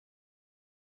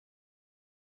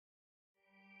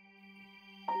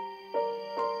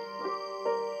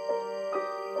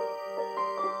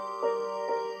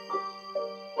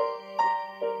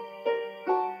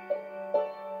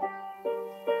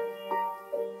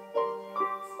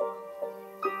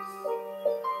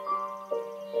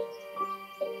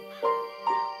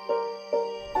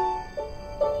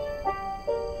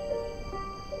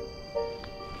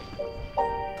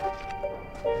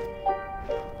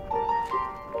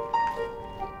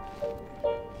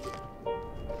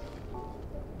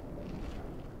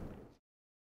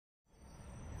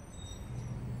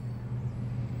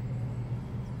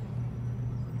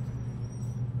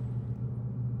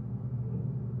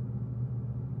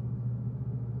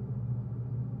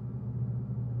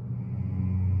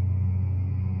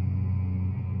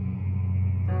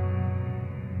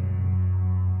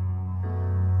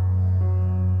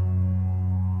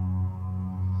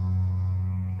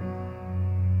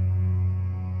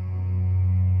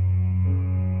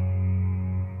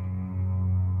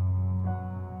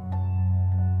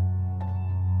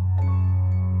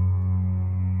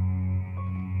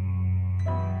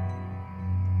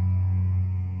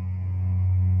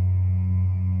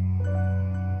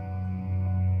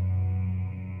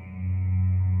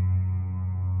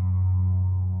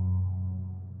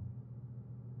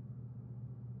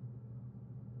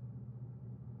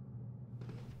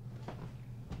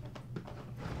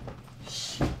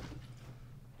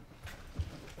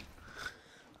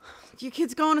You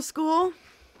kids going to school?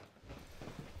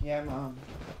 Yeah, Mom.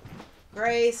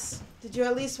 Grace, did you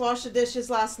at least wash the dishes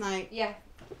last night? Yeah.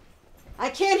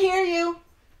 I can't hear you.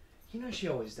 You know she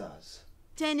always does.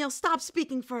 Daniel, stop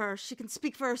speaking for her. She can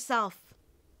speak for herself.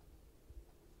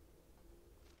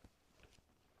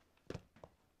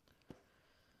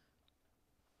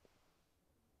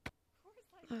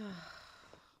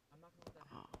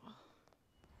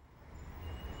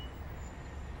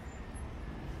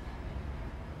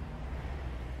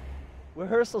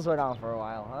 Rehearsals went on for a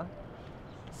while, huh?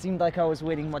 Seemed like I was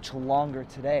waiting much longer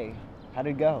today. How'd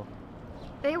it go?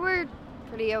 They were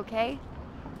pretty okay.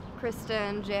 Krista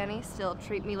and Janny still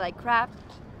treat me like crap,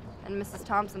 and Mrs.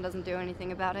 Thompson doesn't do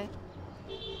anything about it.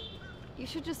 You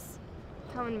should just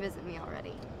come and visit me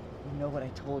already. You know what I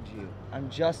told you. I'm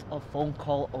just a phone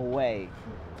call away.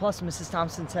 Plus, Mrs.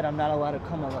 Thompson said I'm not allowed to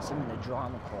come unless I'm in a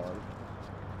drama club.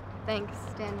 Thanks,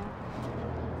 Daniel.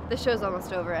 The show's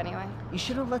almost over anyway. You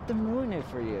should have let them ruin it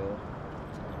for you.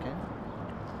 Okay?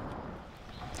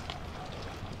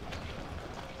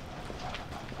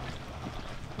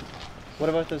 What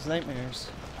about those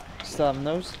nightmares? Still having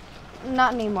those?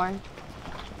 Not anymore.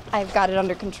 I've got it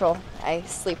under control. I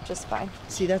sleep just fine.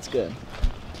 See, that's good.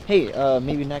 Hey,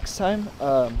 maybe next time,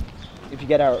 if you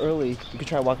get out early, you could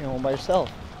try walking home by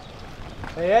yourself.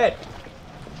 Hey, Ed!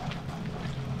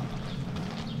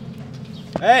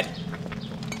 Ed!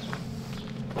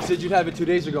 You said you'd have it 2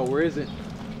 days ago. Where is it?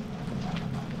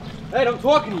 Ed, I'm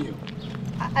talking to you.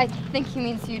 I think he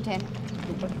means you, Dan.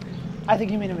 I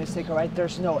think you made a mistake, all right?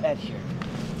 There's no Ed here.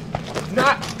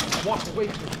 Not! Walk away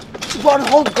from me. Run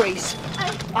home, Grace.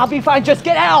 I'll be fine. Just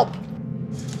get help.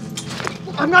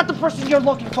 I'm not the person you're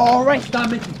looking for, all right?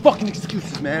 Stop making fucking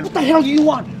excuses, man. What the hell do you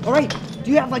want, all right? Do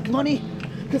you have, like, money?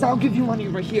 Because I'll give you money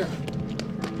right here.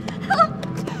 Help!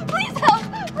 Please help!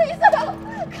 Please help!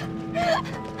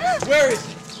 Where is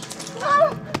he?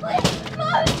 Mom! Please!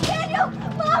 Mom! It's Daniel!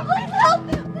 Mom, please help!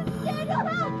 It's Daniel,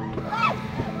 help! Please!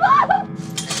 Mom!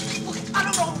 I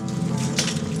don't know.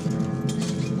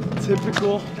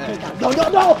 Typical.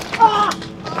 No! Ah!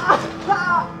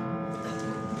 Ah!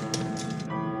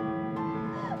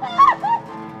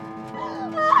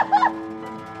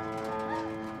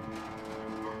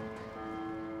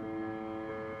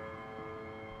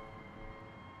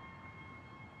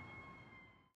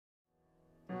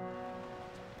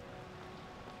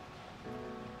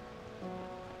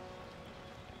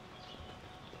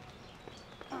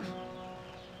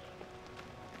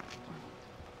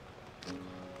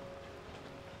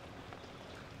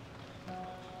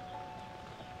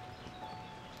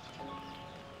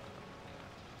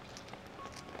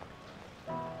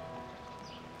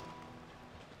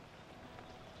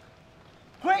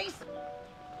 Grace!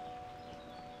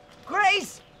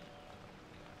 Grace!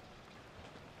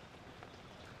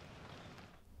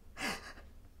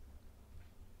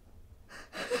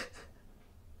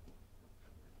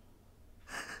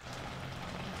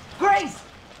 Grace!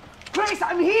 Grace,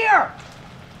 I'm here!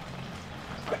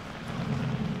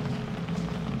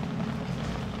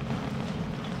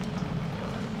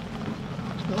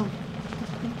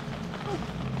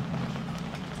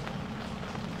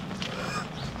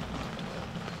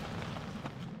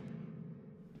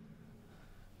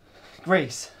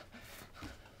 Grace.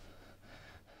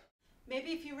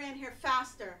 Maybe if you ran here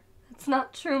faster. It's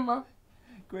not true, Mom.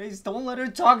 Grace, don't let her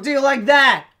talk to you like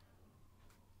that!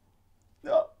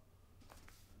 No.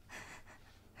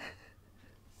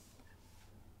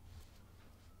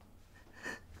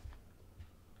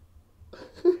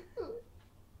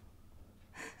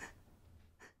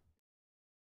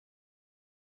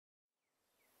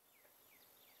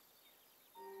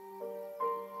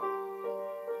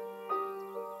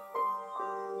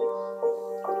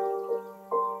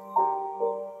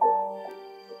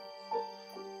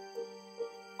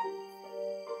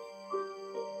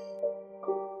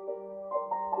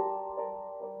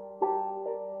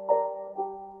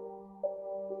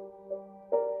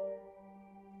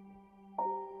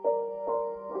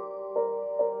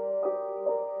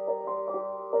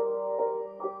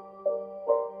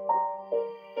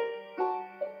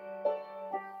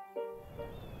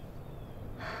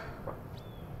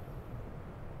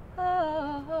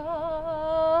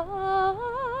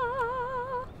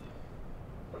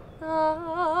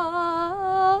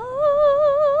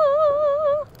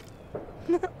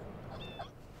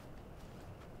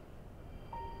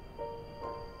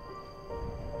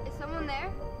 Is someone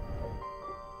there?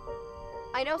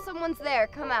 I know someone's there.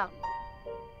 Come out.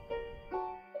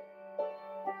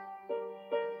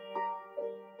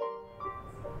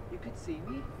 You could see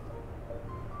me?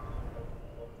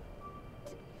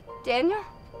 Daniel?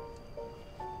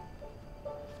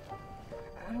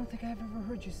 I don't think I've ever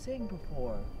heard you sing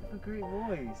before. You have a great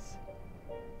voice.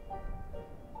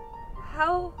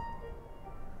 How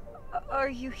are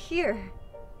you here?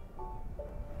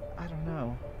 I don't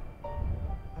know.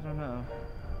 I don't know.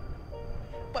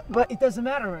 But it doesn't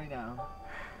matter right now.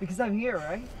 Because I'm here,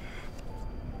 right?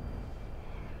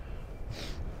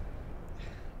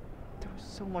 There was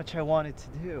so much I wanted to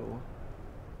do.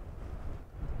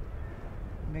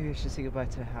 Maybe I should say goodbye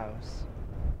to the house.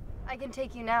 I can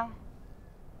take you now.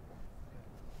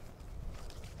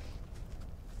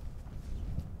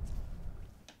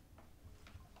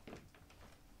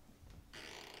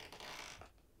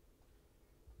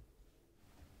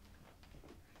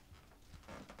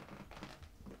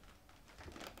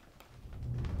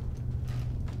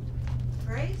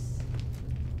 Grace?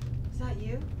 Is that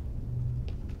you?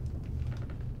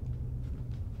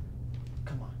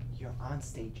 Come on, you're on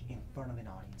stage in front of an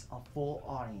audience, a full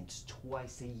audience,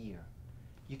 twice a year.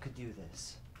 You could do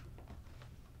this.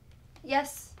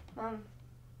 Yes, Mom.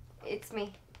 It's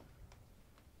me.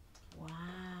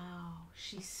 Wow,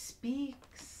 she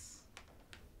speaks.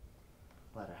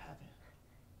 Let her have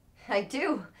it. I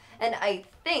do. And I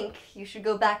think you should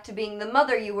go back to being the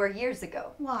mother you were years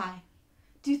ago. Why?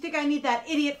 Do you think I need that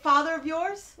idiot father of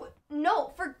yours? No,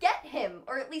 forget him.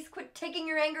 Or at least quit taking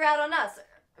your anger out on us.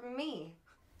 Or me.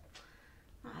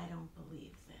 I don't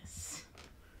believe this.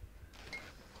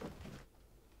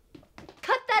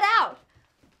 Cut that out!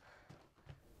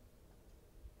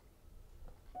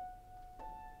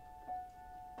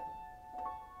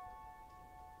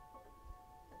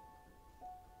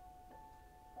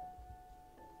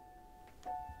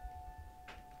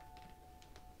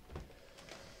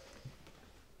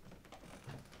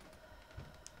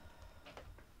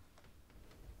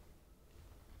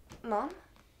 Mom?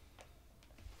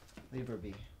 Leave her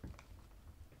be.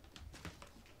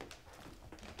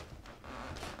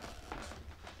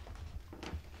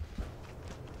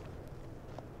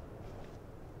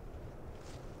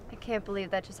 I can't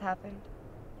believe that just happened.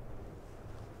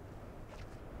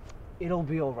 It'll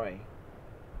be alright.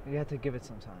 You have to give it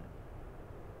some time.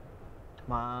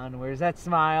 Come on, where's that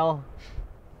smile?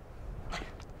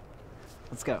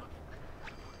 Let's go.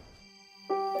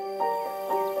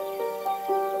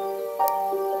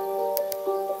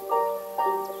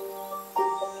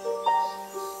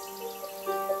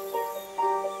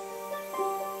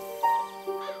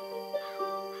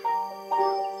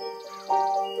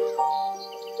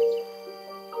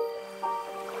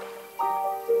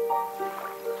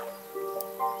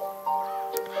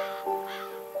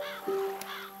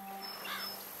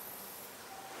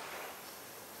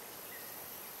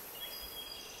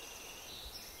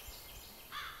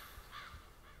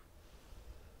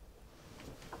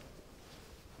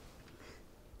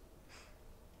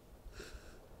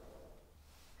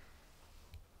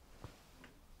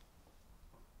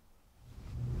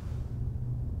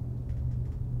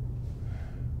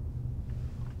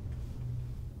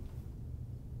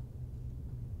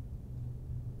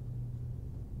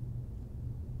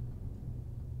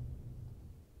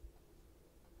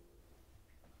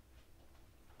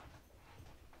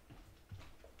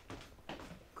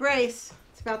 Grace,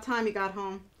 it's about time you got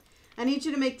home. I need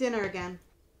you to make dinner again.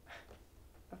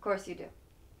 Of course you do.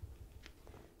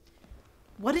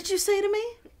 What did you say to me?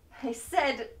 I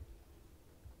said...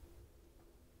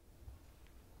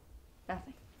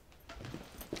 nothing.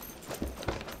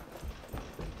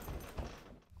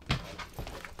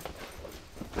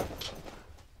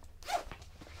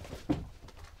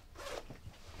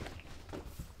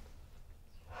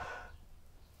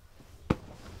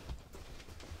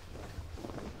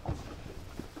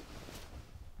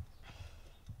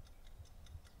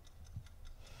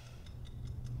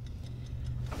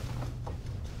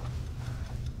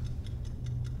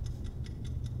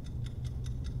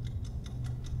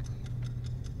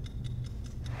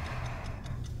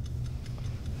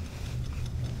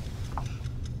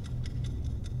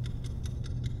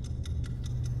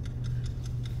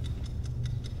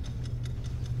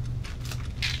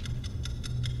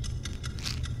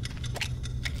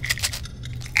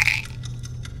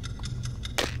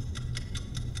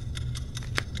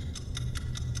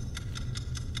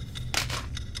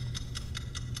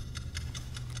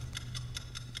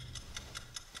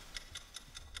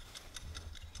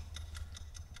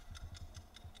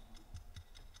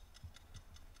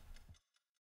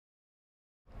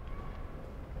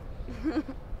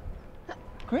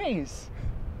 Grace!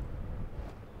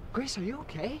 Grace, are you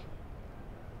okay?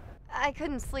 I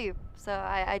couldn't sleep, so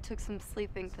I took some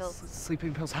sleeping pills.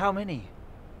 Sleeping pills? How many?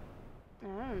 I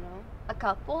don't know. A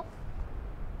couple?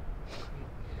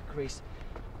 Grace,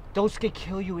 those could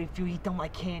kill you if you eat them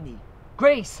like candy.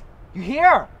 Grace! You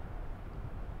hear?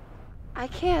 I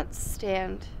can't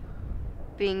stand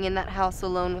being in that house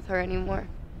alone with her anymore.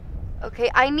 Okay,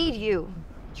 I need you.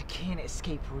 You can't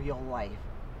escape real life.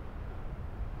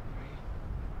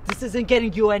 This isn't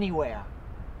getting you anywhere.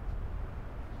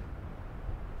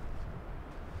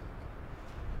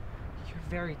 You're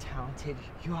very talented.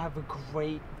 You have a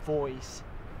great voice.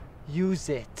 Use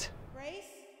it. Grace?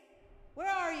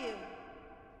 Where are you?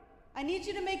 I need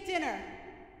you to make dinner.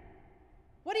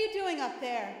 What are you doing up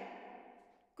there?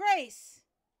 Grace!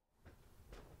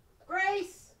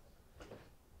 Grace!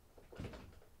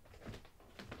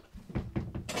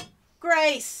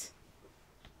 Grace!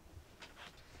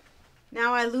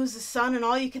 Now I lose a son and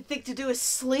all you can think to do is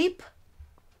sleep?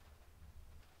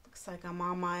 Looks like I'm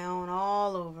on my own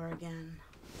all over again.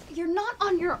 You're not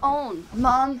on your own,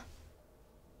 Mom.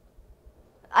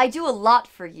 I do a lot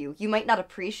for you. You might not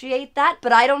appreciate that,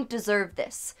 but I don't deserve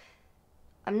this.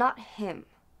 I'm not him.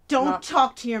 Don't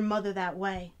talk to your mother that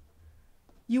way.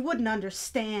 You wouldn't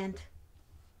understand.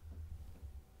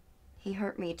 He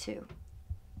hurt me too.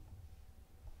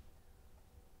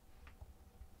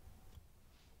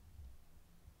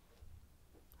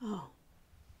 Oh.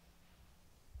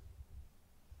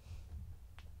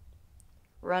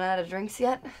 Run out of drinks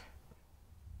yet?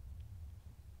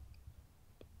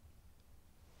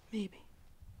 Maybe.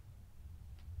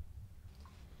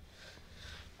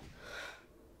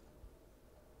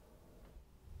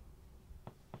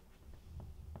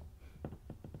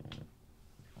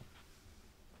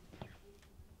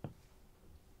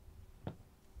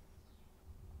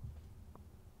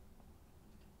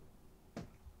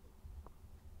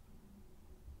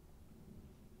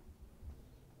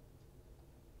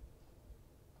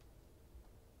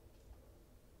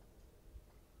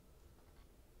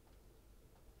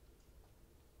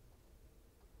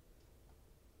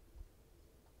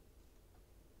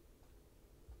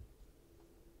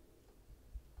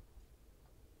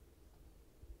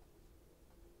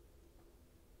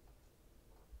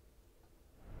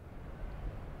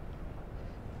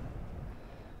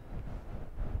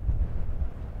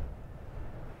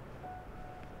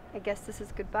 I guess this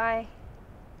is goodbye.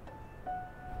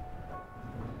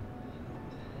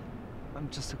 I'm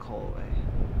just a call away.